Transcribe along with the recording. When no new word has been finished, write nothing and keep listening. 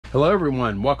Hello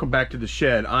everyone, welcome back to the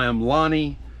shed. I am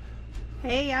Lonnie.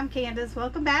 Hey, I'm Candice.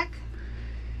 Welcome back.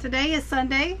 Today is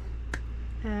Sunday.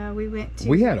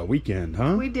 We had a weekend,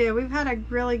 huh? We did. We've had a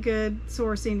really good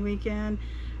sourcing weekend.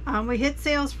 We hit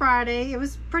sales Friday. It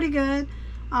was pretty good.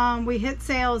 We hit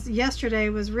sales yesterday.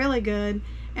 It was really good.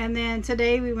 And then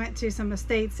today we went to some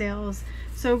estate sales.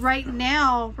 So right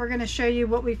now we're going to show you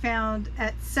what we found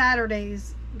at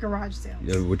Saturday's garage sales.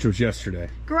 Yeah, which was yesterday.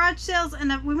 Garage sales,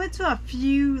 and we went to a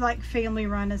few like family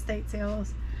run estate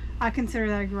sales. I consider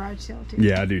that a garage sale too.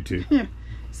 Yeah, I do too. Yeah.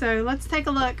 So let's take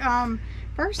a look.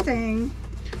 First thing,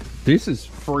 this is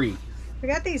free. We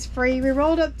got these free. We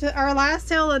rolled up to our last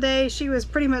sale of the day. She was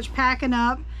pretty much packing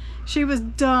up. She was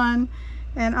done,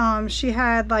 and she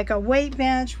had like a weight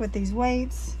bench with these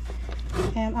weights.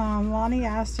 And Lonnie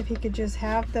asked if he could just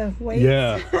have the weights.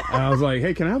 Yeah. And I was like,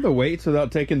 hey, can I have the weights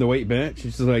without taking the weight bench?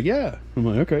 She's like, yeah. I'm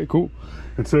like, okay, cool.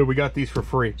 And so we got these for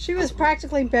free. She was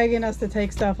practically begging us to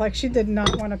take stuff. Like, she did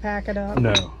not want to pack it up.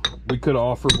 No. We could have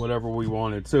offered whatever we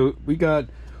wanted. So we got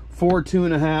 4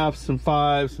 2.5s, some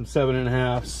 5s, some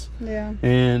 7.5s. Yeah.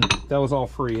 And that was all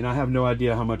free. And I have no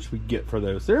idea how much we get for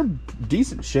those. They're in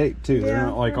decent shape too. Yeah, they're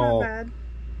not like all bad.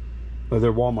 But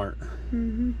they're Walmart.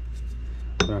 Mm-hmm.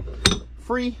 So,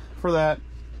 free for that.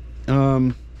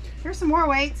 Here's some more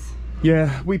weights.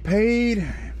 Yeah, we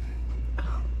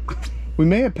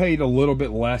may have paid a little bit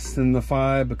less than the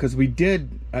 5 because we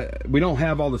did we don't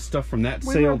have all the stuff from that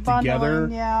sale together.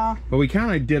 Yeah, but we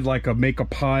kind of did like a make a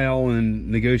pile and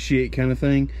negotiate kind of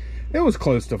thing. It was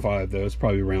close to 5 though. It's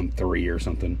probably around 3 or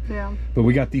something. Yeah, but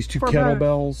we got these 2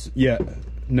 kettlebells. Yeah,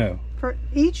 no, for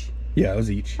each. Yeah, it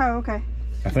was each. Oh, okay.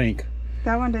 I think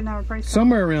that one didn't have a price.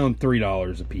 Somewhere around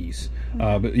 $3 a piece.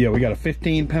 But yeah, we got a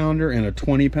 15-pounder and a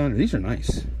 20-pounder. These are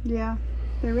nice. Yeah,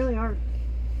 they really are.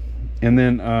 And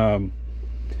then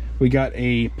we got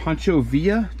a Pancho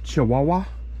Villa Chihuahua.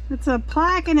 It's a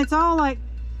plaque, and it's all like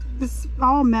this,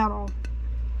 all metal.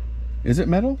 Is it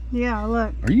metal? Yeah,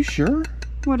 look. Are you sure?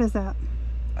 What is that?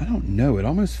 I don't know. It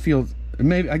almost feels,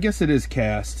 maybe, I guess it is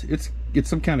cast. It's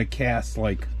some kind of cast,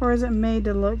 like. Or is it made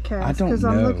to look cast? I don't know. Because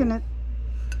I'm looking at.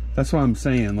 That's what I'm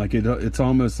saying. Like it's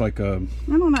almost like a.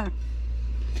 I don't know.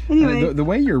 Anyway, the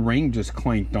way your ring just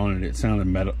clanked on it, it sounded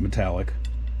metallic.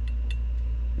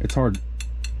 It's hard.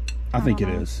 I think it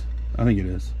is. I think it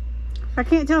is. I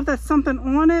can't tell if that's something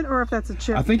on it or if that's a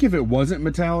chip. I think if it wasn't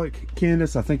metallic,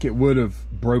 Candice, I think it would have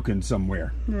broken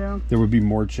somewhere. Yeah. There would be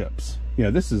more chips.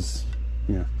 Yeah, this is.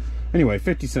 Yeah. Anyway,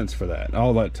 50 cents for that.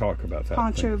 I'll let talk about that.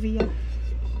 Pancho Villa.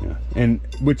 Yeah, and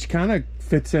which kind of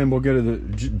fits in. We'll go to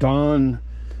the Don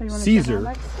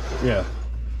Caesar. Yeah.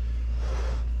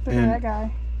 Look at that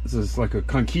guy. This is like a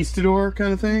conquistador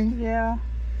kind of thing. Yeah.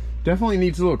 Definitely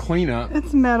needs a little cleanup.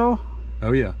 It's metal.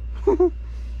 Oh yeah.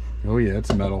 Oh yeah,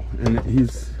 it's metal, and he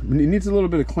needs a little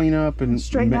bit of cleanup and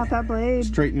straighten out that blade.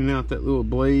 Straightening out that little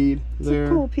blade there. It's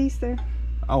a cool piece there.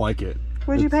 I like it.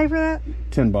 What'd you pay for that?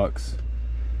 $10,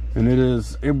 and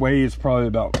it weighs probably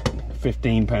about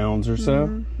 15 pounds or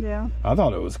so. Yeah. I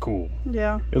thought it was cool.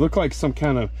 Yeah. It looked like some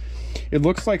kind of. It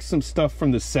looks like some stuff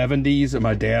from the 70s that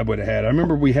my dad would have had. I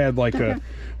remember we had like a,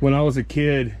 when I was a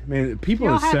kid, man, people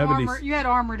in the 70s. Armor. You had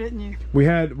armor, didn't you? We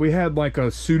had like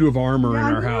a suit of armor in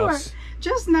our house.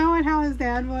 Just knowing how his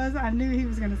dad was, I knew he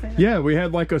was going to say that. Yeah, we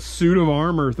had like a suit of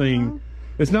armor thing.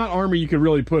 It's not armor you could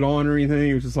really put on or anything.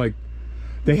 It was just like,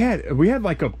 we had a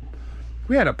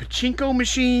pachinko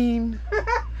machine.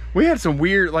 We had some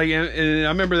weird, like, and I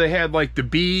remember they had like the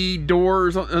bead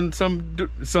doors on some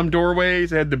doorways.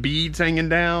 They had the beads hanging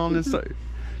down and stuff.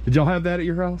 Did y'all have that at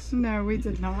your house? No, we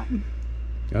did not.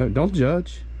 Don't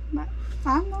judge.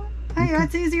 I'm not. Hey,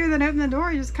 that's easier than opening the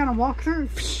door. You just kind of walk through.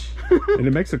 And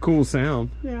it makes a cool sound.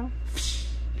 Yeah.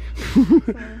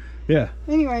 Yeah.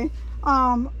 Anyway,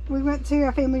 we went to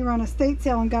a family run estate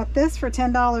sale and got this for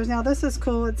 $10. Now this is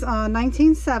cool. It's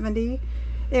 1970.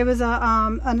 It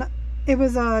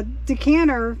was a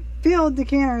decanter, field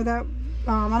decanter that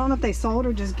I don't know if they sold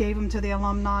or just gave them to the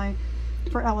alumni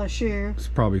for LSU. It's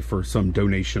probably for some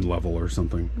donation level or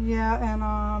something. Yeah,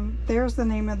 and there's the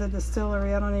name of the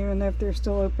distillery. I don't even know if they're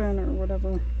still open or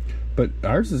whatever. But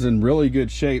ours is in really good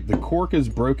shape. The cork is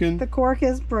broken. The cork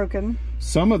is broken.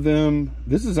 Some of them,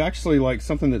 this is actually like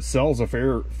something that sells a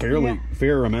fair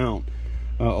amount.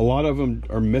 A lot of them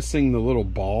are missing the little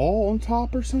ball on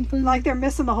top or something. Like they're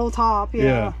missing the whole top.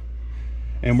 Yeah.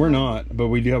 And we're not, but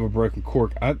we do have a broken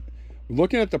cork.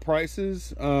 Looking at the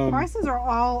prices, prices are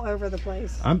all over the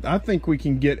place. I think we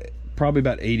can get probably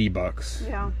about $80.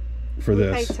 Yeah. For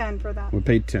this. We paid 10 for that. We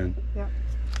paid 10. Yeah.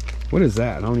 What is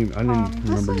that? I didn't even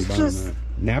remember you buying that.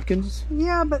 Napkins?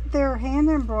 Yeah, but they're hand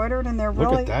embroidered and they're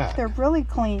really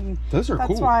clean. Those are cool.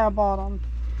 That's why I bought them.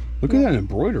 Look at that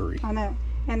embroidery. I know.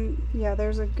 And yeah,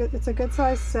 it's a good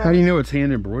size set. How do you know it's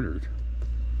hand embroidered?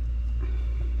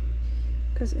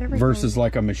 Because everything. Versus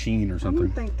like a machine or something. I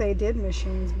don't think they did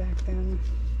machines back then.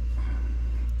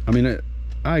 I mean,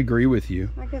 I agree with you.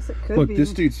 I guess it could be. Look,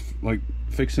 this dude's like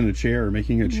fixing a chair,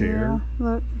 making a chair. Yeah,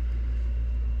 look.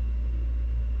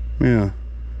 Yeah.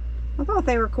 I thought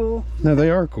they were cool. No,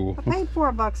 they are cool. I paid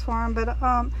 $4 for them, but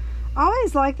I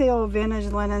always like the old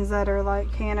vintage linens that are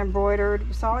like hand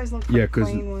embroidered. So I always look for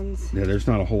clean ones. Yeah, there's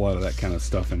not a whole lot of that kind of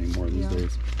stuff anymore these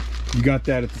days. You got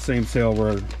that at the same sale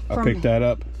where I picked that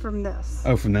up? From this.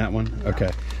 Oh, from that one? Yeah.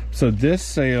 Okay. So this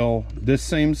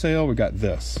same sale, we got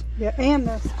this. Yeah, and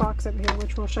this box over here,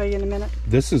 which we'll show you in a minute.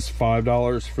 This is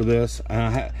 $5 for this.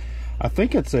 I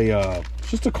think it's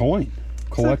just a coin.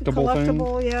 Collectible thing.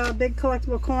 Yeah, a big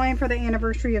collectible coin for the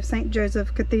anniversary of St.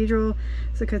 Joseph Cathedral.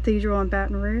 It's a cathedral in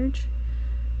Baton Rouge.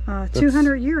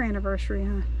 200-year anniversary,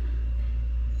 huh?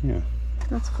 Yeah.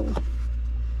 That's cool.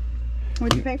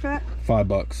 What'd you pay for that?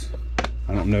 $5.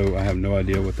 I don't know. I have no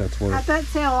idea what that's worth. At that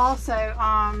sale also,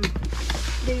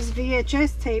 these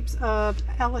VHS tapes of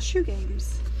LSU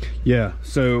games. Yeah,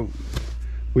 so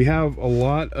we have a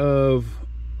lot of,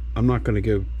 I'm not going to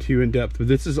go too in depth, but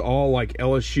this is all like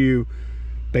LSU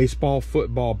baseball,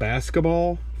 football,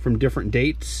 basketball from different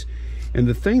dates. And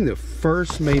the thing that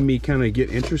first made me kind of get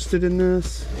interested in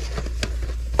this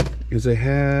is they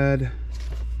had,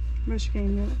 which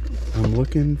game you looking for? I'm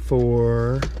looking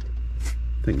for,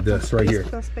 I think this right here.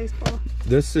 That's baseball.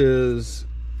 This is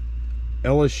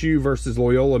LSU versus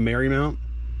Loyola Marymount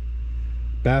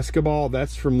basketball.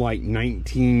 That's from like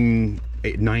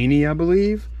 1990, I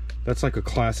believe. That's like a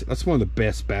classic. That's one of the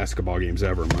best basketball games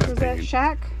ever in my opinion. Was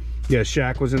that Shaq? Yeah,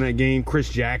 Shaq was in that game. Chris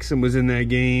Jackson was in that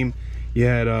game. You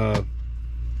had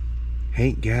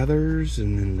Hank Gathers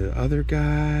and then the other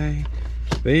guy.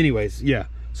 But anyways, yeah.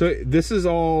 So this is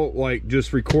all like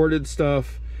just recorded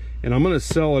stuff, and I'm gonna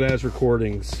sell it as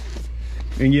recordings.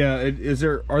 And yeah,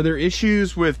 are there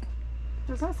issues with?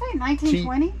 Does that say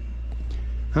 1920?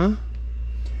 Huh?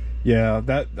 Yeah,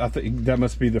 I think that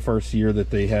must be the first year that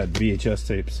they had VHS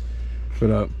tapes.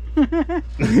 But I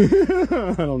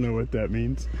don't know what that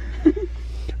means.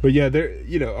 But yeah,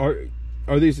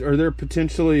 is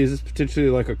this potentially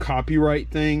like a copyright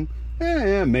thing?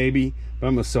 Yeah, maybe. But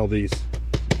I'm gonna sell these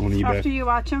on eBay. After you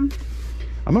watch them?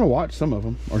 I'm gonna watch some of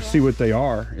them, or see what they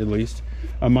are at least.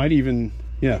 I might even,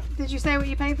 yeah. Did you say what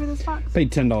you paid for this box?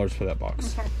 Paid $10 for that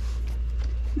box. Okay.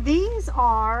 These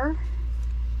are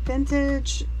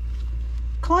vintage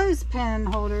clothespin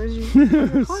holders.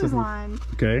 Clothesline.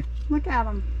 Okay. Look at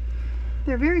them.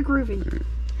 They're very groovy.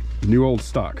 New old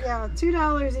stock. Yeah,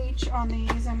 $2 each on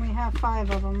these, and we have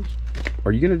 5 of them.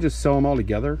 Are you gonna just sell them all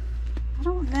together? I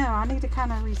don't know. I need to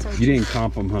kind of research. You didn't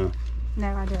comp them, huh?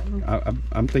 No, I didn't.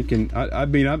 I'm thinking.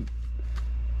 I'm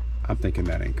thinking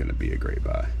that ain't gonna be a great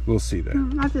buy. We'll see though.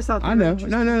 I just thought. I know.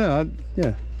 No.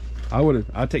 Yeah.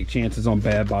 I take chances on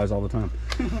bad buys all the time,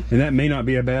 and that may not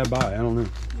be a bad buy. I don't know.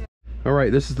 Yeah. All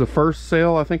right, this is the first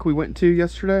sale I think we went to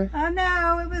yesterday.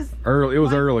 No, it was early. It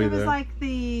was early. It was like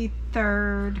the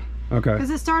 3rd. Okay. Because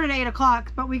it started at 8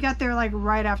 o'clock, but we got there like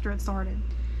right after it started.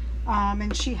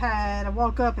 And I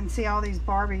woke up and see all these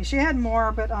Barbies. She had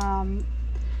more, but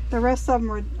the rest of them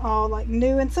were all like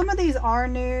new, and some of these are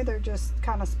new. They're just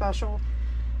kind of special.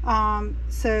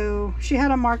 So she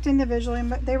had them marked individually,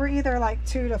 but they were either like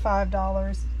 $2 to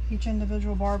 $5 each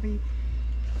individual Barbie.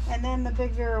 And then the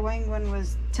big Vera Wang one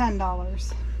was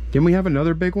 $10. Didn't we have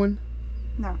another big one?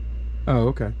 No. Oh,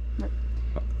 okay.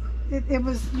 It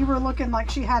was, you were looking like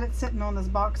she had it sitting on this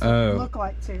box. So it looked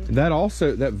like too.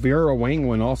 That Vera Wang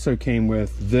one also came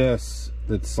with this.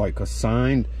 That's like a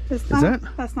signed. That's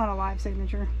not a live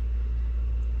signature.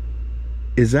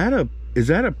 Is that a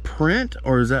print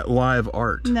or is that live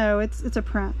art? No, it's a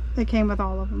print. It came with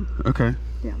all of them. Okay.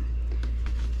 Yeah.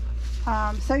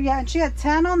 So yeah, and she had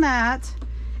 10 on that,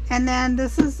 and then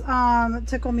this is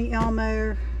Tickle Me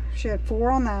Elmo. She had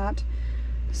 4 on that.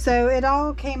 So it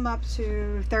all came up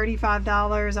to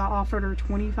 $35. I offered her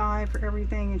 $25 for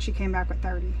everything, and she came back with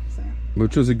 $30. So.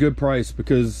 Which was a good price,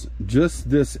 because just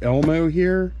this Elmo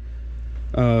here,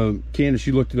 Candice,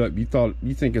 you looked it up. You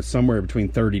think it's somewhere between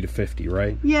 30 to 50,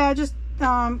 right? Yeah, just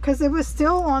because it was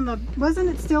still on the, wasn't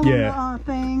it still on the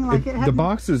thing? Like the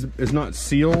box is not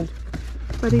sealed,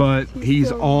 but he's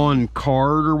still on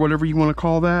card or whatever you want to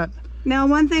call that. Now,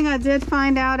 one thing I did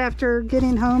find out after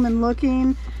getting home and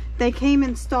looking, they came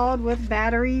installed with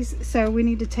batteries, so we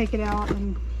need to take it out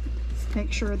and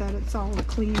make sure that it's all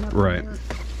clean up right there.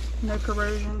 no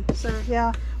corrosion. So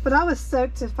yeah, but I was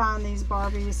stoked to find these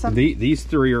Barbies. These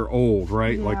three are old,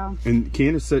 right? Yeah. Like, and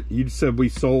Candice said, you said we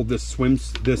sold this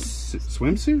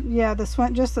swimsuit. Yeah,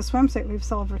 just the swimsuit we've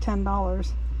sold for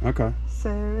 $10. Okay.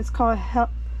 So it's called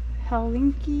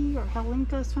Helinka or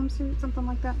Helinka swimsuit, something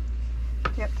like that.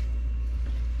 Yep.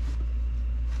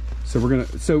 So we're gonna.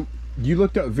 So you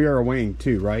looked up Vera Wang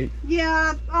too, right?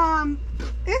 Yeah.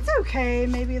 It's okay.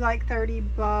 Maybe like $30.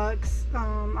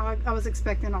 I was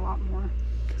expecting a lot more.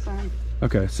 So.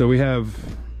 Okay. So we have,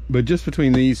 but just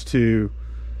between these two,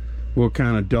 we'll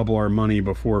kind of double our money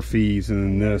before fees,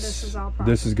 and then this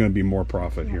is going to be more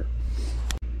profit here.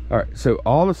 All right. So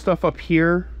all the stuff up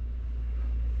here,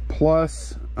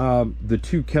 plus the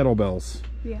 2 kettlebells.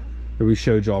 Yeah. That we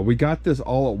showed y'all. We got this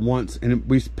all at once, and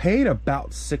we paid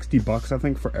about $60, I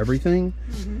think, for everything,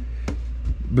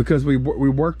 because we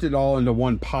worked it all into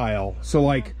one pile. So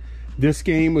like, this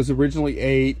game was originally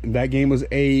 $8, and that game was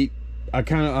 $8.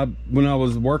 When I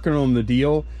was working on the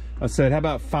deal, I said, how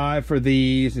about $5 for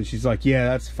these? And she's like, yeah,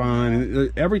 that's fine.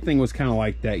 And everything was kind of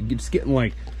like that. It's getting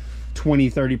like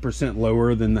 20-30%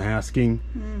 lower than the asking.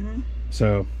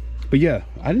 So, but yeah,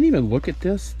 I didn't even look at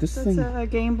this. This thing. It's a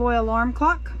Game Boy alarm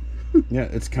clock. Yeah,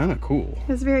 it's kind of cool.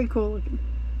 It's very cool looking.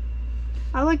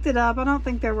 I looked it up. I don't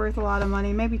think they're worth a lot of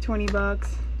money. Maybe $20.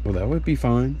 Well, that would be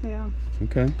fine. Yeah.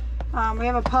 Okay. We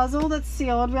have a puzzle that's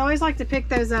sealed. We always like to pick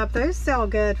those up. Those sell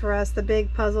good for us, the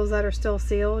big puzzles that are still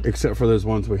sealed. Except for those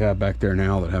ones we have back there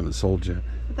now that haven't sold yet.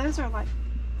 But those are like,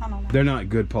 I don't know. They're not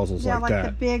good puzzles like that. Yeah, like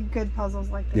the big good puzzles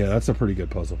like this. Yeah, that's a pretty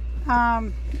good puzzle.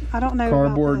 I don't know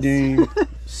Cardboard about this. game,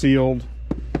 sealed.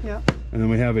 Yep. And then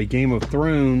we have a Game of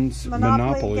Thrones,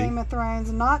 Monopoly. Game of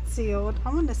Thrones, not sealed. I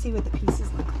wanted to see what the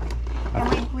pieces look like.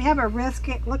 And we have a risk.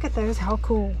 Look at those. How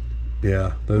cool.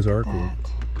 Yeah, those are cool.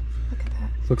 Look at that.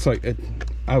 Looks like it.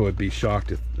 I would be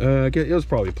shocked if it was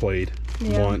probably played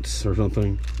once or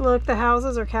something. Look, the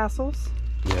houses are castles.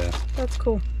 Yeah. That's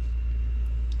cool.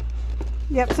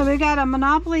 Yep, so we got a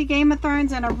Monopoly, Game of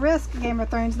Thrones, and a Risk Game of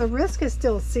Thrones. The Risk is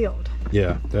still sealed.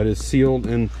 Yeah, that is sealed,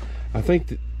 and I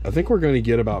think we're going to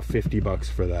get about $50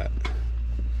 for that.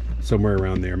 Somewhere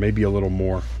around there, maybe a little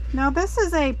more. Now this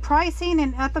is a pricing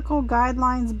and ethical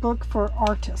guidelines book for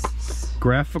artists.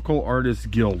 Graphical Artists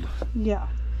Guild. Yeah,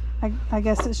 I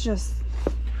guess it's just.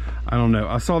 I don't know.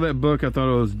 I saw that book. I thought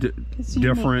it was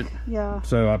different. Yeah.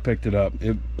 So I picked it up.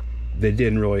 They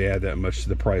didn't really add that much to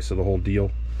the price of the whole deal.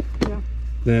 Yeah.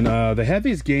 Then they had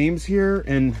these games here,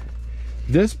 and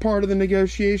this part of the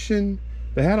negotiation,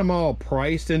 they had them all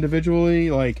priced individually,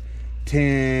 like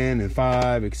 10 and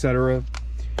 5, etc.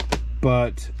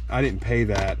 But I didn't pay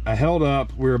that. I held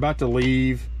up. We were about to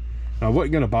leave. I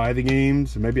wasn't going to buy the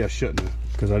games. Maybe I shouldn't have,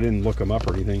 because I didn't look them up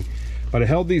or anything. But I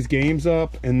held these games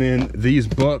up, and then these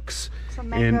books,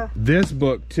 and this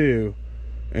book too.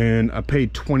 And I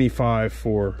paid $25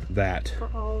 for that. For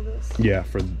all of this? Yeah,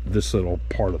 for this little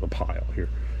part of the pile here.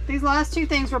 These last two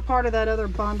things were part of that other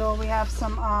bundle. We have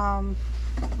some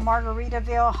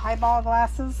Margaritaville highball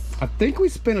glasses. I think we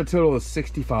spent a total of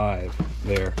 $65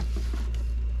 there.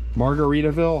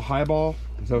 Margaritaville highball,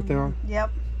 is that what they are?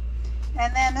 Yep.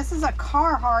 And then this is a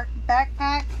Carhartt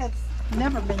backpack. It's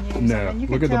never been used. No, I mean, you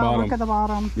look can at the tell, bottom. Look at the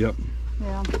bottom. Yep.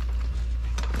 Yeah.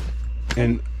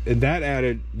 And that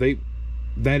added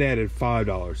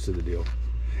 $5 to the deal.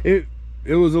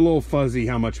 It was a little fuzzy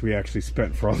how much we actually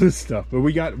spent for all this stuff, but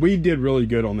we did really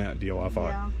good on that deal, I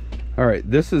thought. Yeah. All right,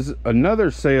 this is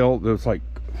another sale that's like,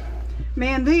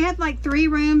 man, they had like 3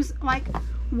 rooms, like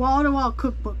wall-to-wall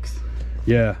cookbooks.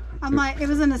 Yeah. I'm like, it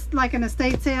was like an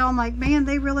estate sale. I'm like, man,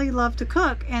 they really love to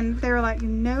cook, and they were like,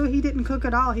 no, he didn't cook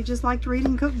at all. He just liked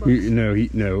reading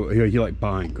cookbooks. He liked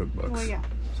buying cookbooks. Well, yeah.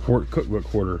 Cookbook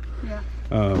hoarder.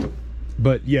 Yeah.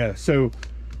 But yeah, so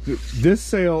this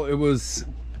sale, it was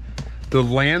the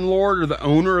landlord or the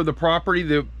owner of the property.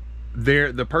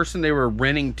 The person they were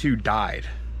renting to died.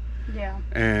 Yeah.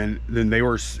 And then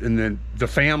the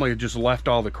family just left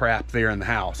all the crap there in the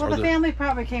house. Well, the family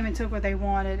probably came and took what they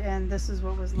wanted, and this is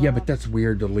what was left. Yeah, but that's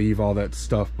weird to leave all that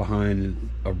stuff behind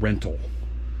a rental.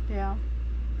 Yeah.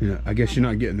 Yeah, I guess you're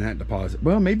not getting that deposit.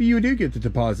 Well, maybe you do get the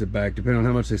deposit back, depending on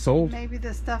how much they sold. Maybe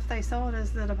the stuff they sold is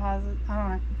the deposit. I don't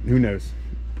know. Who knows?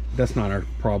 That's not our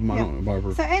problem. Yeah. I don't know why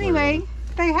we're. So anyway,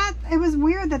 it was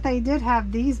weird that they did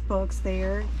have these books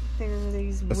there. There were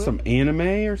these. Some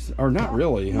anime or not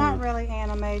really? Huh? Not really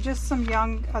anime. Just some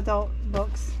young adult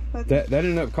books. But that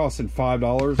ended up costing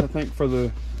 $5, I think,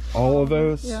 for all of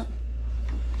those. Yeah.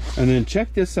 And then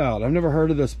check this out. I've never heard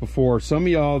of this before. Some of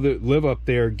y'all that live up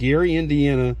there, Gary,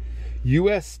 Indiana,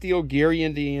 U.S. Steel, Gary,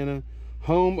 Indiana,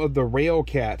 home of the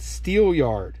Railcat Steel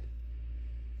Yard.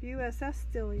 USS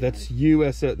Steel. That's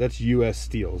USS. That's US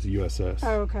Steels. USS.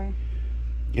 Oh, okay.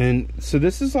 And so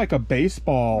this is like a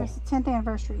baseball. It's the 10th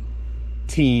anniversary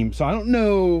team. So I don't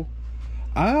know.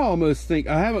 I almost think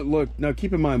I haven't looked. Now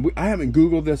keep in mind, I haven't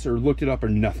Googled this or looked it up or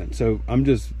nothing. So I'm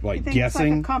just like guessing. It's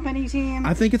like a company team.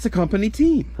 I think it's a company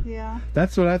team. Yeah.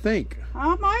 That's what I think.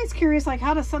 I'm always curious, like,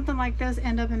 how does something like this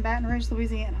end up in Baton Rouge,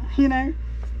 Louisiana? You know?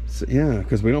 So, yeah,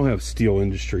 because we don't have steel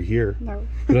industry here. No.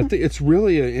 But I think it's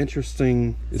really an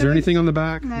interesting. Is there anything on the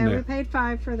back? No, we paid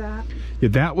 $5 for that. Yeah,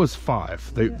 that was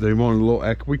 $5. They wanted a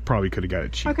little. We probably could have got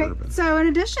it cheaper. Okay. But. So in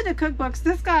addition to cookbooks,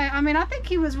 this guy, I mean, I think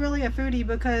he was really a foodie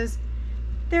because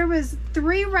there was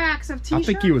 3 racks of T-shirts. I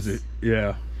think he was it.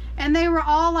 Yeah. And they were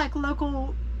all like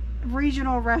local,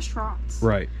 regional restaurants.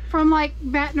 Right. From like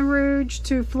Baton Rouge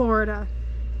to Florida.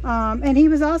 And he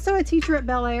was also a teacher at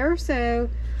Bel Air, so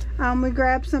we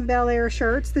grabbed some Bel Air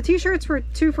shirts. The T-shirts were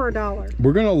 2 for $1.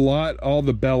 We're gonna lot all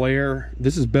the Bel Air.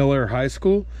 This is Bel Air High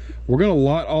School. We're gonna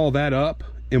lot all that up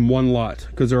in one lot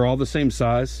because they're all the same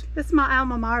size. This is my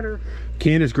alma mater.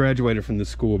 Candice graduated from this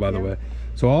school, by the way.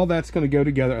 So all that's gonna go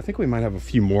together. I think we might have a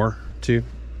few more too.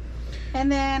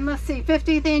 And then let's see,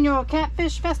 50th annual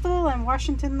Catfish Festival in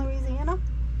Washington, Louisiana.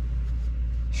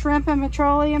 Shrimp and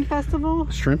Petroleum Festival.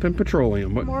 Shrimp and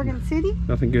Petroleum. What? Morgan City.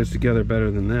 Nothing goes together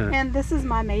better than that. And this is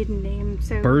my maiden name.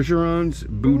 So Bergeron's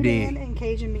Boudin. And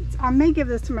Cajun Meats. I may give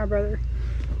this to my brother.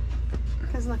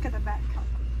 Because look at the back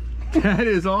cover. That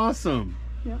is awesome.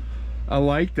 Yep. I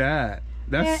like that.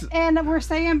 That's and we're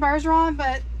saying Bergeron,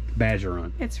 but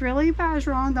Bergeron. it's really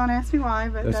Bergeron. Don't ask me why,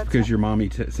 but that's because your mommy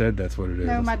said that's what it is.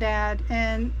 No, my dad.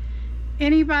 And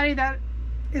anybody that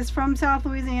is from South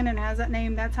Louisiana and has that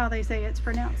name, that's how they say it's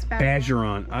pronounced.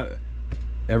 Bergeron.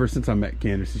 Ever since I met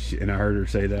Candice and I heard her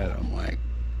say that, I'm like,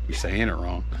 you're saying it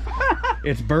wrong.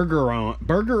 It's Bergeron.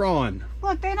 Bergeron.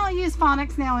 Look, they don't use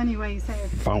phonics now anyway, so.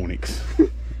 Phonics.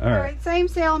 All right, same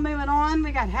sale, moving on.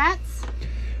 We got hats.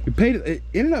 We paid, it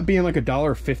ended up being like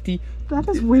 $1.50. That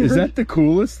is weird. Is that the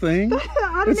coolest thing?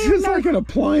 It's just like an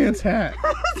appliance hat.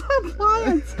 It's an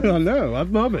appliance. I know, I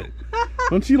love it.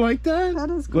 Don't you like that? That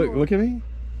is cool. Look at me.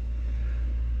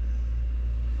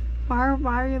 Why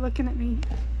are you looking at me?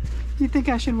 Do you think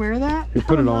I should wear that? Here,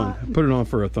 put it on. Put it on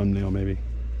for a thumbnail, maybe.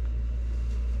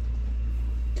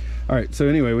 All right. So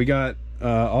anyway, we got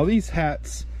all these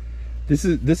hats. This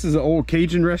is an old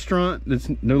Cajun restaurant that's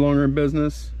no longer in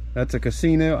business. That's a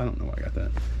casino. I don't know why I got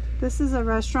that. This is a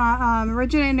restaurant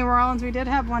originated in New Orleans. We did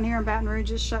have one here in Baton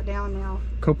Rouge. It's shut down now.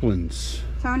 Copeland's.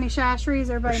 Tony Shashery's.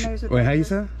 Everybody knows what. Wait, how you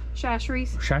say?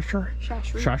 Shashery's.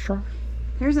 Shasher.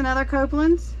 Here's another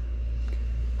Copeland's.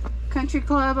 Country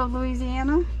Club of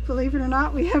Louisiana. Believe it or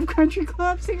not, we have country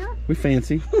clubs here. We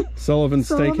fancy. Sullivan's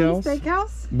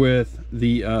Steakhouse. With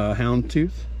the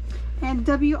Houndtooth. And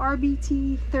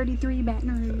WRBT 33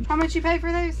 Baton Rouge. How much you pay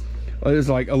for those? It was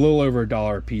like a little over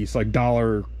 $1 a piece, like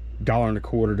 $1.25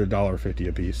 to $1.50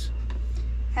 a piece.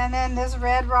 And then this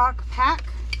Red Rock pack.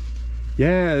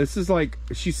 Yeah, this is like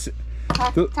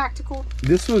tactical.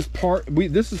 This was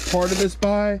this is part of this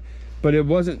buy, but it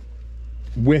wasn't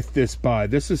with this buy.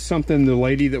 This is something the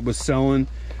lady that was selling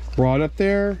brought up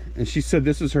there, and she said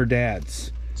this is her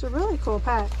dad's. It's a really cool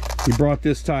pack. He brought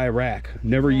this to Iraq,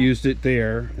 never used it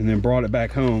there, and then brought it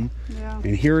back home. Yeah.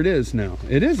 And here it is now.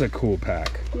 It is a cool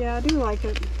pack. Yeah, I do like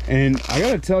it. And I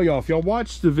gotta tell y'all, if y'all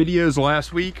watched the videos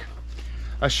last week,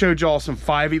 I showed y'all some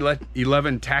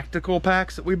 511 tactical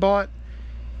packs that we bought.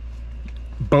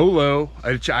 Bolo,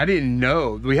 I didn't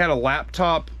know. We had a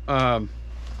laptop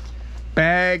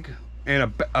bag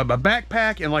and a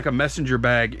backpack and like a messenger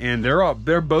bag, and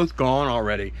they're both gone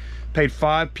already. Paid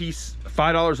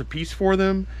 $5 a piece for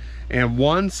them, and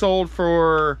one sold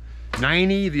for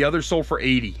 $90, the other sold for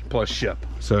 $80 plus ship.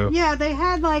 So yeah, they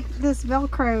had like this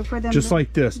Velcro for them, just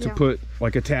like this to put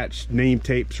like attached name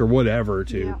tapes or whatever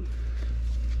to. Yeah.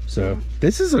 So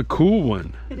this is a cool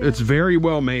one. It's very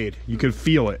well made. You can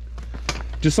feel it,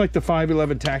 just like the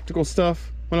 511 tactical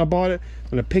stuff. When I bought it,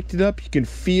 when I picked it up, you can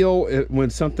feel it when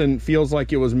something feels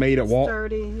like it was made at Walmart.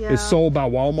 Sturdy, yeah. It's sold by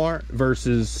Walmart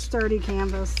versus sturdy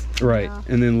canvas. Right, yeah.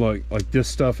 And then look, like this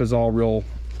stuff is all real.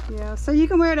 Yeah, so you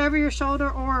can wear it over your shoulder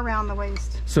or around the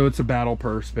waist. So it's a battle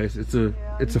purse, basically.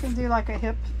 You can do like a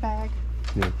hip bag.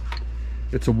 Yeah,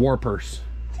 it's a war purse.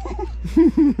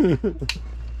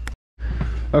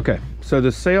 Okay, so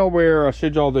the sale where I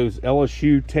showed y'all those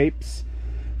LSU tapes,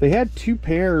 they had 2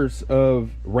 pairs of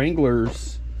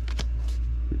Wranglers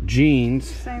jeans,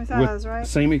 same size, right?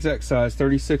 Same exact size,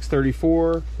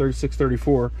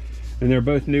 36-34, and they're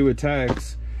both new with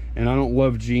tags. And I don't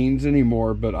love jeans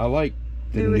anymore, but I like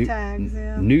the new tags,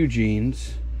 new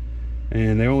jeans.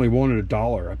 and they only wanted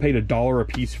 $1. I paid $1 a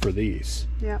piece for these.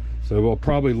 Yep. So we'll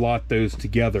probably lot those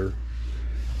together,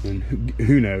 and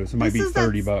who knows, it might be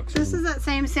 30 bucks. This is that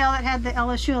same sale that had the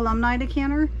LSU alumni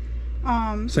decanter.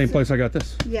 Same place I got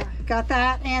this. Yeah, got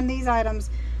that and these items.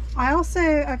 I also,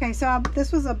 okay, so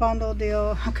this was a bundle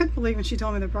deal. I couldn't believe when she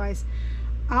told me the price.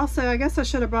 Also, I guess I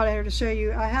should have brought it here to show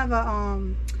you. I have a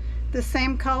the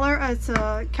same color. It's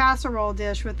a casserole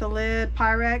dish with the lid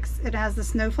Pyrex. It has the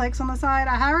snowflakes on the side.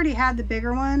 I already had the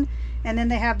bigger one, and then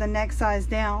they have the next size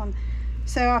down.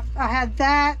 So I had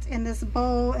that in this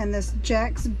bowl and this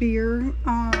Jack's beer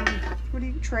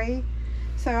tray.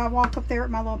 So I walk up there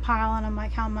with my little pile, and I'm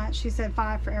like, how much? She said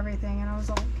 $5 for everything, and I was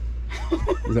like,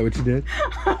 is that what you did?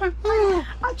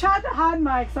 I tried to hide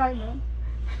my excitement.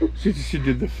 She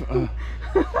did the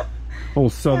whole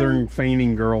southern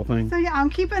feigning girl thing. So yeah, I'm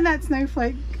keeping that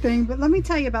snowflake thing, but let me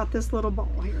tell you about this little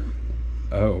bowl here.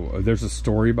 Oh, there's a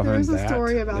story behind that. There's a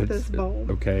story about this bowl.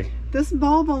 Okay. This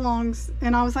bowl belongs,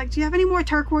 and I was like, do you have any more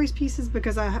turquoise pieces?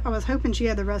 Because I was hoping she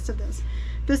had the rest of this.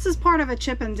 This is part of a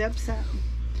chip and dip set.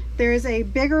 There's a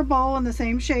bigger bowl in the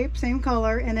same shape, same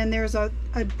color, and then there's a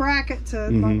bracket to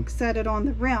like set it on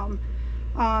the rim.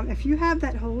 If you have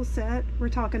that whole set, we're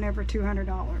talking over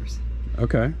 $200.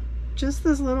 Okay. Just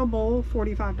this little bowl,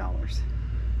 $45.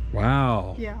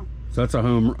 Wow. Yeah. So that's a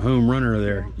home runner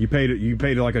there. Yeah. You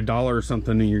paid like $1 or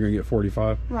something, and you're gonna get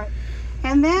 45. Right.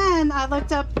 And then I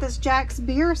looked up this Jack's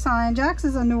beer sign. Jack's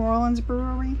is a New Orleans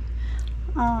brewery.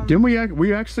 Didn't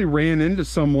we actually ran into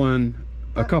someone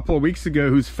a couple of weeks ago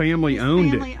whose family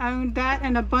owned that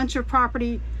and a bunch of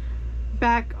property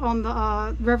back on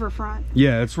the riverfront.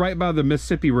 Yeah, it's right by the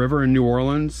Mississippi River in New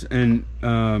Orleans, and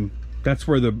that's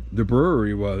where the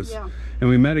brewery was. Yeah. And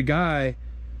we met a guy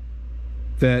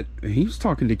that he was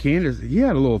talking to Candice. He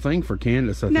had a little thing for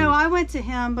Candice, I think. No, I went to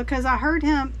him because I heard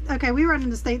him. Okay, we were at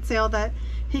an estate sale that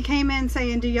he came in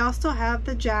saying, do y'all still have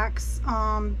the Jack's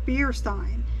beer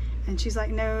stein? And she's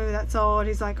like, no, that's old.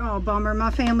 He's like, oh, bummer.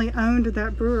 My family owned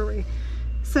that brewery.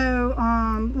 So,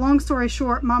 long story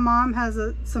short, my mom has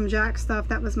some Jack stuff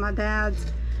that was my dad's,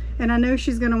 and I know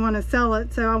she's going to want to sell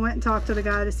it. So I went and talked to the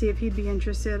guy to see if he'd be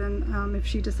interested, and if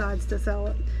she decides to sell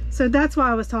it. So that's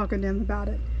why I was talking to him about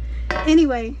it.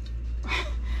 Anyway,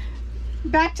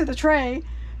 back to the tray.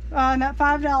 That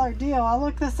 $5 deal. I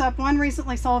looked this up. One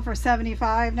recently sold for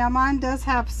 $75. Now mine does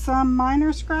have some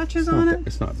minor scratches on it.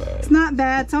 It's not bad. It's not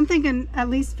bad. So I'm thinking at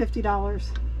least $50.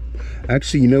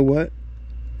 Actually, you know what?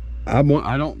 I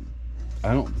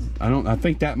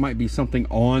think that might be something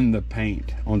on the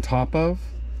paint on top of.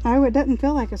 Oh, it doesn't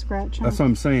feel like a scratch. Huh? That's what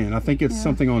I'm saying. I think it's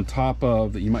something on top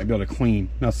of that you might be able to clean.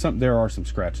 Now, there are some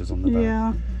scratches on the back.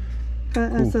 Yeah.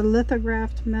 But it's a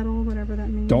lithographed metal, whatever that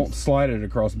means. Don't slide it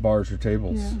across bars or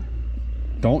tables. Yeah.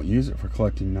 Don't use it for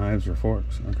collecting knives or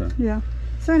forks. Okay. Yeah.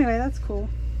 So anyway, that's cool.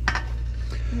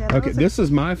 Yeah, okay, this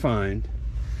is my find.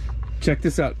 Check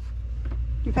this out.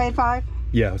 You paid $5?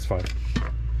 Yeah, it's $5.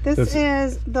 This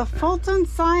is the Fulton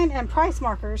sign and price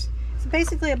markers. It's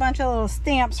basically a bunch of little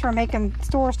stamps for making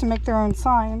stores to make their own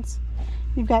signs.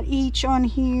 You've got each on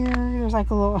here. There's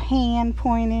like a little hand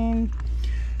pointing.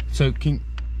 So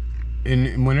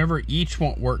and whenever each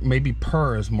won't work, maybe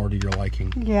per is more to your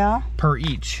liking. Yeah. Per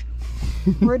each.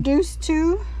 Reduced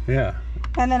to. Yeah.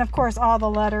 And then of course all the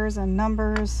letters and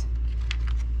numbers.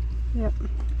 Yep.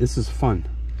 This is fun.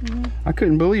 I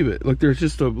couldn't believe it. Look, there's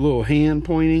just a little hand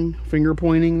pointing, finger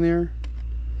pointing there.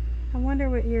 I wonder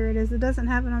what year it is. It doesn't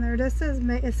have it on there.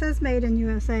 It says made in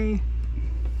USA.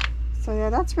 So yeah,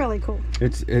 that's really cool.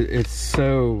 It's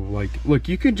so like, look,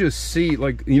 you can just see,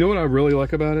 like, you know what I really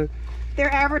like about it?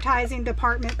 Their advertising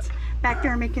departments back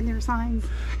there making their signs.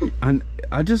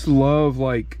 I just love,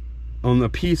 like, on a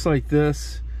piece like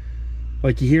this,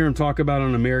 like you hear them talk about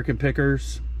on American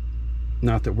Pickers.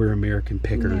 Not that we're American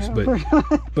Pickers,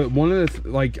 no, but one of the,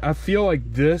 like, I feel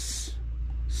like this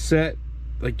set,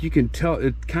 like, you can tell,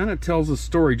 it kind of tells a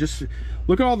story. Just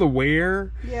look at all the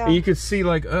wear, and you can see,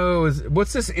 like, oh,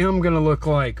 what's this M gonna look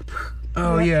like?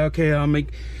 Oh yeah, okay, I'll make,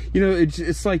 you know,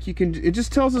 it's like you can, it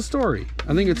just tells a story.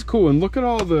 I think it's cool. And look at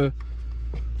all the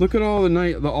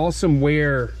awesome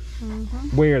wear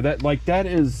that, like, that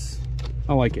is,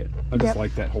 I like it. I just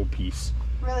like that whole piece.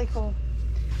 Really cool.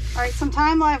 All right, some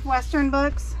Time Life Western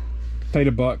books. Paid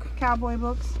 $1. Cowboy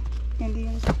books,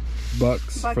 Indians.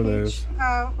 Bucks for those.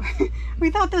 Oh,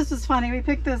 we thought this was funny. We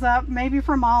picked this up there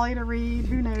for Molly to read.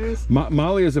 Who knows?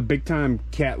 Molly is a big time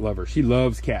cat lover. She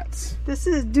loves cats. This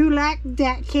is Dulac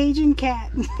Dat Cajun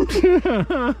Cat.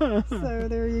 So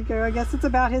there you go. I guess it's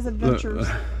about his adventures.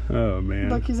 Oh man.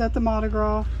 Look, he's at the Mardi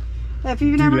Gras. If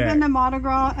you've never been to Mardi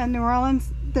Gras in New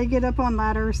Orleans, they get up on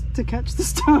ladders to catch the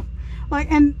stuff. Like,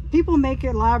 and people make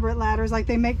elaborate ladders, like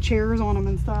they make chairs on them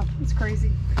and stuff. It's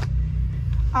crazy.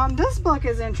 This book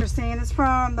is interesting. It's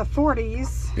from the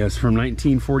 40s. Yes, from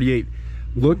 1948.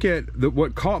 Look at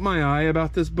what caught my eye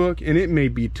about this book, and it may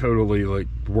be totally like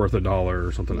worth $1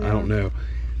 or something. Yeah. I don't know.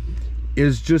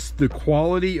 Is just the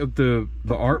quality of the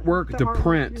artwork, the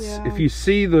prints. Yeah. If you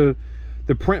see the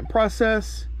print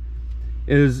process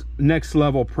is next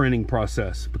level printing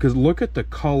process, because look at the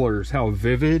colors, how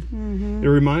vivid. It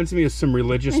reminds me of some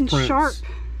religious and prints. Sharp.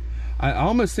 I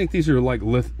almost think these are like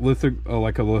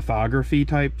like a lithography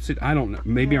type. I don't know.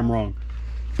 Maybe I'm wrong,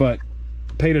 but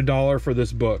paid $1 for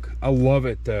this book. I love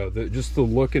it though. Just the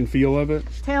look and feel of it.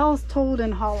 Tales told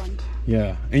in Holland.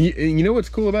 Yeah, and you know what's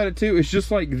cool about it too? It's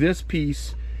just like this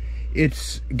piece.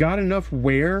 It's got enough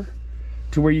wear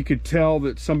to where you could tell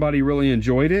that somebody really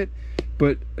enjoyed it,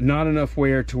 but not enough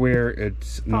wear to where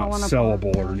it's not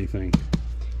sellable or anything.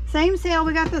 Same sale,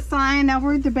 we got the sign. Now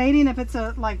we're debating if it's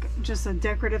just a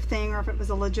decorative thing or if it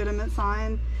was a legitimate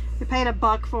sign. We paid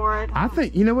 $1 for it. I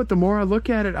think, you know what, the more I look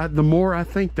at it, the more I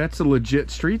think that's a legit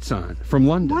street sign from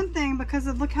London. One thing, because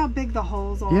look how big the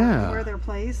holes are and where they're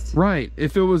placed. Right.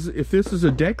 If this is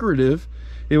a decorative,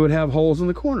 it would have holes in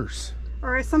the corners.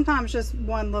 Or sometimes just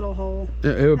one little hole.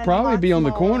 It would probably be on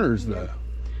the corners though.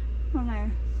 I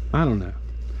don't know.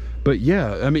 But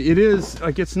yeah, I mean, it is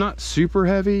like, it's not super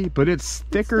heavy, but it's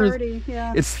thicker. It's sturdy,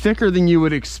 yeah. It's thicker than you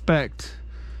would expect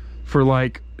for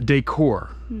like decor.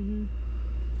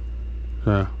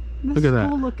 So look at that.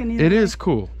 Cool looking. It is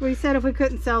cool. We said if we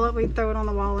couldn't sell it, we'd throw it on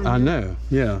the wall. I know,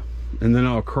 yeah. And then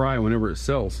I'll cry whenever it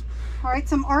sells. All right,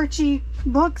 some Archie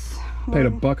books. Paid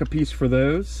 $1 a piece for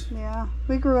those. Yeah,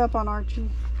 we grew up on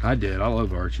Archie. I did. I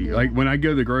love Archie. Yeah. Like when I go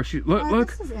to the grocery, look,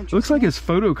 looks like it's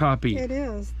photocopied. It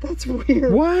is. That's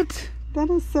weird. What?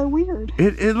 That is so weird.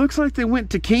 It looks like they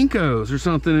went to Kinko's or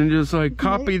something and just like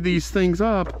copied these things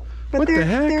up. But what the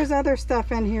heck? There's other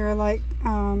stuff in here, like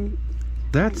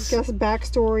that's I guess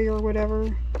backstory or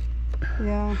whatever.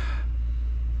 Yeah.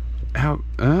 How?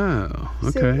 Oh,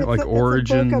 okay. See, like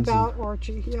origins. It's a book about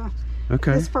Archie. Yeah.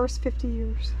 Okay. His first 50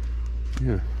 years.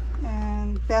 Yeah.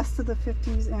 And best of the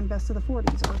 50s and best of the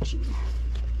 40s Archie.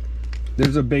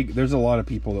 There's a lot of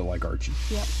people that like Archie.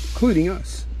 Yep. Including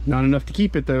us. Not enough to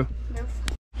keep it though. Nope.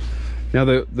 Now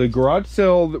the garage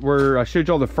sale where I showed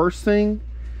y'all the first thing,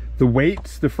 the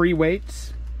weights, the free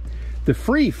weights, the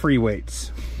free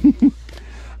weights.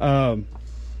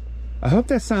 I hope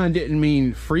that sign didn't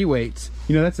mean free weights.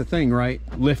 You know, that's a thing, right?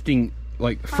 Lifting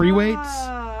like free weights.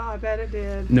 I bet it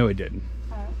did. No, it didn't.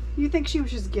 You think she was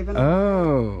just giving them?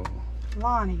 Oh.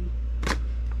 Lonnie.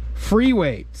 Free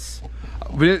weights.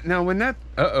 Now when that,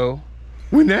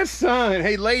 when that sign,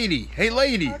 hey lady.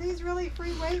 Are these really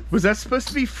free weights? Was that supposed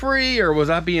to be free, or was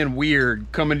I being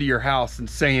weird coming to your house and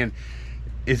saying,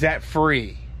 is that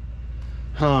free?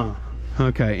 Huh.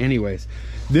 Okay, anyways.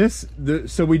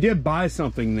 So we did buy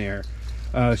something there.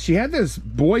 She had this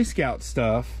Boy Scout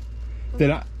stuff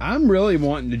that I'm really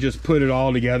wanting to just put it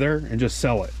all together and just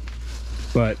sell it.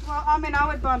 But well, I mean, I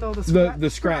would bundle the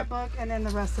scrapbook and then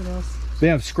the rest of this. They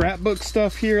have scrapbook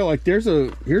stuff here. Like here's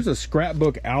a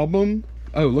scrapbook album.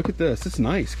 Oh, look at this. It's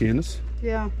nice, Candice.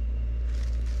 Yeah.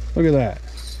 Look at that.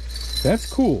 That's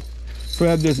cool. So we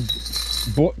have this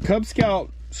Cub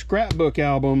Scout scrapbook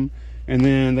album, and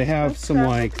then they have some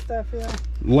like stuff, yeah.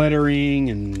 Lettering,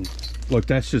 and look,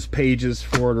 that's just pages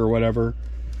for it or whatever.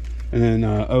 And then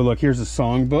oh look, here's a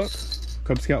songbook,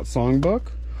 Cub Scout songbook.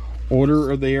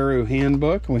 Order of the Arrow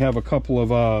handbook. We have a couple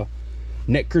of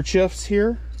neckerchiefs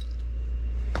here,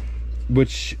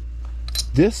 which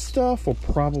this stuff will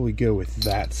probably go with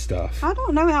that stuff. I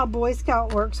don't know how Boy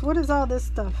Scout works. What is all this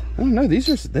stuff? I don't know.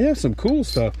 They have some cool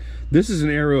stuff. This is an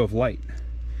Arrow of Light.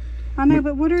 I know,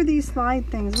 but what are these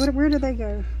slide things? Where do they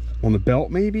go? On the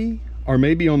belt maybe, or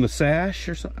maybe on the sash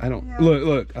or something. I don't. Yeah.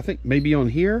 Look. I think maybe on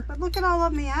here. But look at all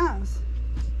of them he has.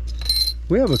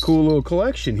 We have a cool little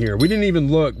collection here. We didn't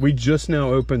even look. We just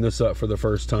now opened this up for the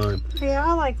first time. Yeah,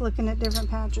 I like looking at different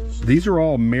patches. These are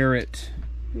all Merit.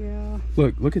 Yeah.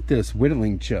 Look at this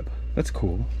whittling chip. That's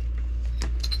cool.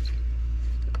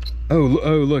 Oh,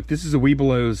 look, this is a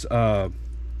Weebelow's.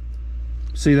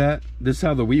 See that? This is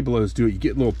how the Weebelows do it. You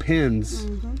get little pins.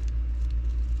 Mm-hmm.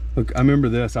 Look, I remember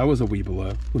this. I was a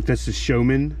Weebelow. Look, that's the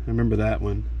Showman. I remember that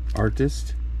one.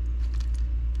 Artist.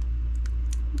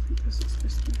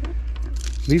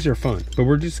 These are fun, but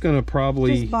we're just gonna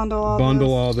probably just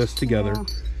bundle all this together.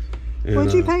 Yeah.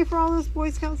 What'd you pay for all this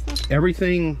Boy Scout stuff?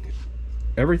 Everything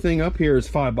up here is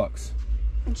 $5.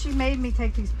 And she made me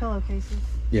take these pillowcases.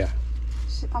 Yeah.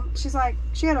 She's like,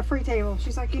 she had a free table.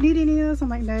 She's like, you need any of this? I'm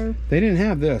like, no. They didn't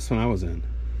have this when I was in.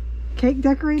 Cake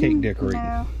decorating? Cake decorating.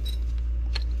 No.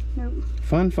 Nope.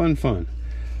 Fun, fun, fun.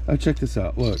 Oh, check this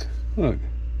out. Look, look.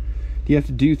 Do you have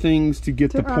to do things to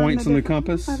get the points on the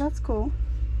compass? Oh, that's cool.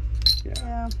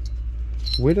 Yeah.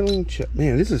 Whittling chip.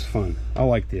 Man, this is fun. I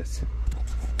like this.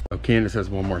 Oh, Candice has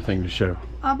one more thing to show.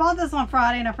 I bought this on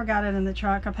Friday and I forgot it in the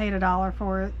truck. I paid $1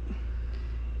 for it.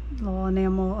 Little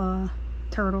enamel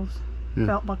turtles.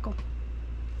 Belt buckle.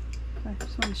 I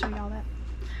just want to show y'all that.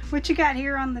 What you got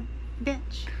here on the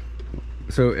bench?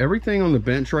 So everything on the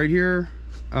bench right here,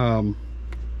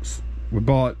 we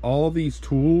bought all of these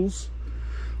tools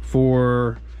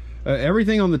for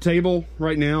everything on the table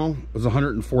right now was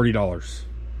 $140.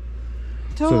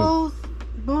 Tools,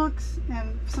 books,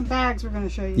 and some bags we're going to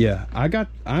show you. Yeah,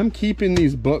 I'm keeping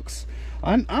these books.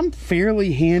 I'm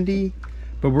fairly handy,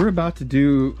 but we're about to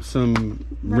do some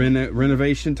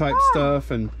renovation type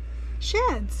stuff and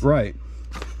sheds. Right.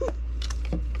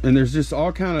 And there's just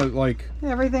all kind of like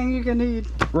everything you can need.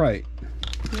 Right.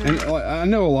 Yeah. And I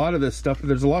know a lot of this stuff, but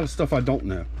there's a lot of stuff I don't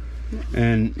know.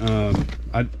 And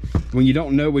when you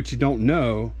don't know what you don't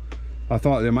know, I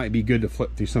thought it might be good to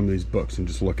flip through some of these books and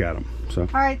just look at them. So. All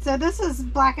right, so this is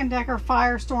Black & Decker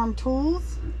Firestorm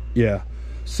tools. Yeah.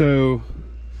 So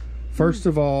first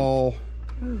of all,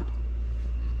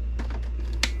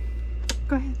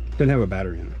 go ahead. Doesn't have a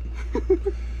battery in it.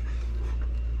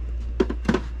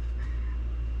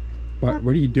 What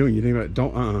are you doing? You think about it?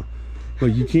 Don't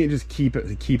Look, you can't just keep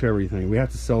everything. We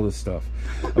have to sell this stuff.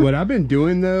 What I've been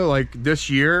doing though, like this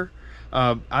year,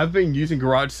 I've been using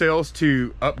garage sales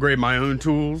to upgrade my own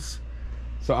tools.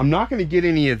 So I'm not going to get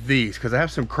any of these because I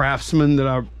have some Craftsman that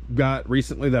I got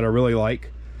recently that I really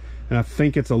like, and I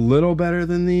think it's a little better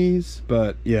than these.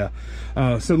 But yeah,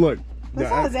 so look, this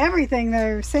has everything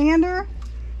though. Sander.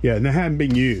 Yeah, and that hadn't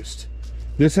been used.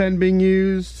 This hadn't been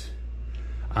used.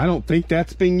 I don't think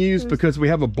that's being used because we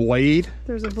have a blade.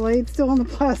 There's a blade still on the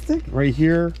plastic. Right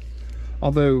here.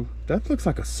 Although, that looks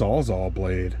like a Sawzall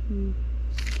blade.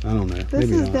 I don't know. This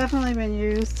has definitely been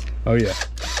used. Oh, yeah.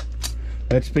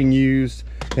 That's being used.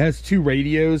 It has 2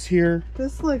 radios here.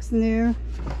 This looks new.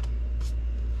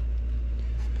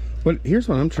 But here's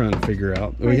what I'm trying to figure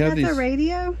out. Wait, that's a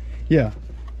radio? Yeah.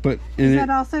 But is that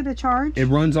also to charge? It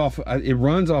runs off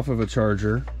of a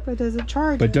charger. But does it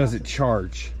charge? But does it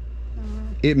charge?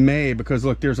 It may, because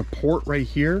look, there's a port right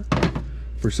here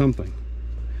for something.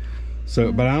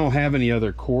 So, but I don't have any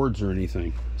other cords or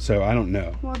anything, so I don't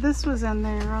know. Well, this was in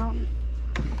there.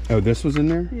 Oh, this was in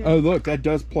there? Yeah. Oh, look, that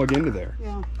does plug into there.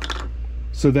 Yeah.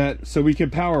 So we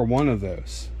could power one of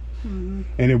those, and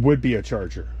it would be a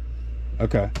charger.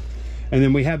 Okay. And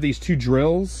then we have these 2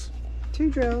 drills.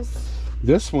 2 drills.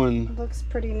 This one looks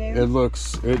pretty new.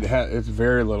 It's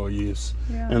very little use.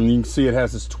 Yeah. And you can see it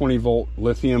has this 20-volt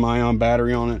lithium-ion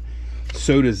battery on it.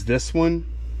 So does this one.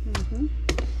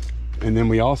 And then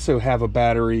we also have a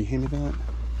battery. Hand me that.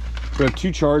 We have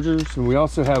 2 chargers, and we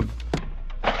also have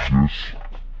this.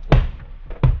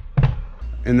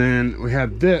 And then we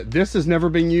have this. This has never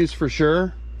been used for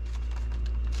sure.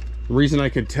 The reason I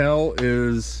could tell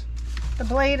is the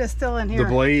blade is still in here. The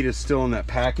blade is still in that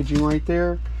packaging right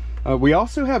there. We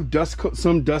also have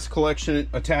some dust collection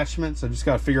attachments. I just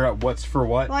got to figure out what's for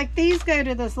what. Like these go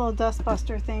to this little dust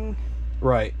buster thing.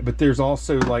 Right, but there's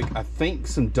also like, I think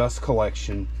some dust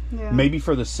collection. Yeah. Maybe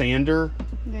for the sander.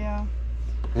 Yeah.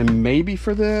 And maybe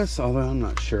for this, although I'm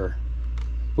not sure.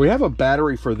 We have a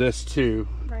battery for this too.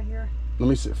 Right here. Let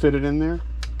me see, fit it in there.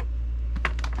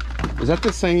 Is that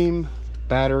the same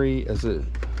battery as it?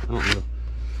 I don't know.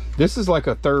 This is like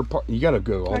a third part. You got to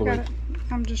go all the way.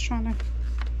 I'm just trying to.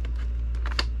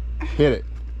 Hit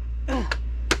it.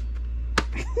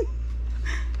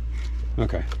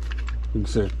 Okay, you can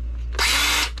see.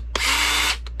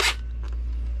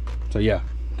 So yeah,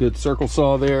 good circle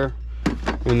saw there.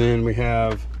 And then we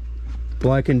have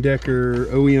Black & Decker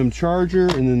OEM charger,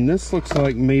 and then this looks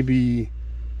like maybe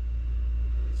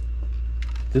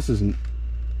this is a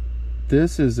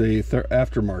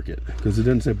aftermarket because it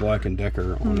didn't say Black &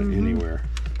 Decker on it anywhere.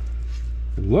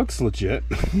 It looks legit.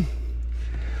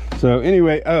 So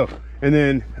anyway, oh, and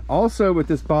then also with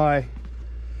this buy,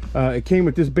 it came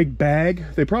with this big bag.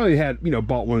 They probably had,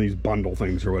 bought one of these bundle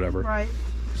things or whatever. Right.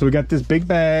 So we got this big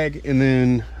bag, and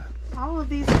then all of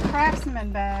these are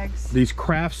Craftsman bags. These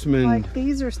Craftsman, like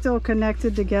these are still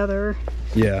connected together.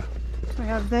 Yeah. We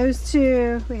have those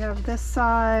 2. We have this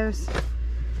size,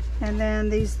 and then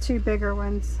these 2 bigger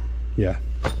ones. Yeah.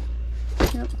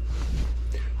 Yep.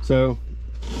 So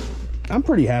I'm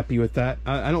pretty happy with that.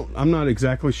 I'm not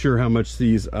exactly sure how much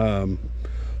these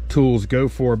tools go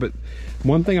for, but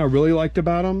one thing I really liked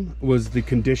about them was the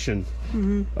condition.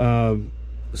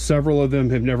 Several of them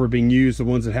have never been used. The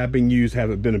ones that have been used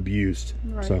haven't been abused.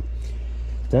 Right. So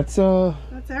That's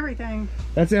everything.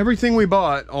 That's everything we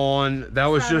bought on, that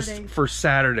was Saturday. just for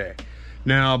Saturday.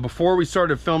 Now, before we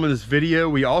started filming this video,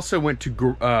 we also went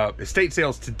to estate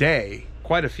sales today,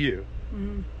 quite a few.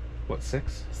 What,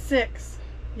 6? 6,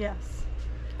 yes.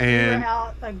 And we were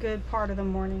out a good part of the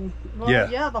morning. Well,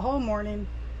 yeah, the whole morning.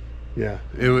 Yeah,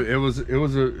 it was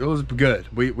good.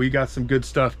 We got some good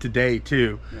stuff today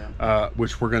too,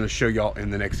 which we're going to show y'all in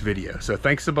the next video. So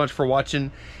thanks so much for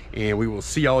watching, and we will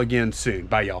see y'all again soon.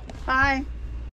 Bye, y'all. Bye.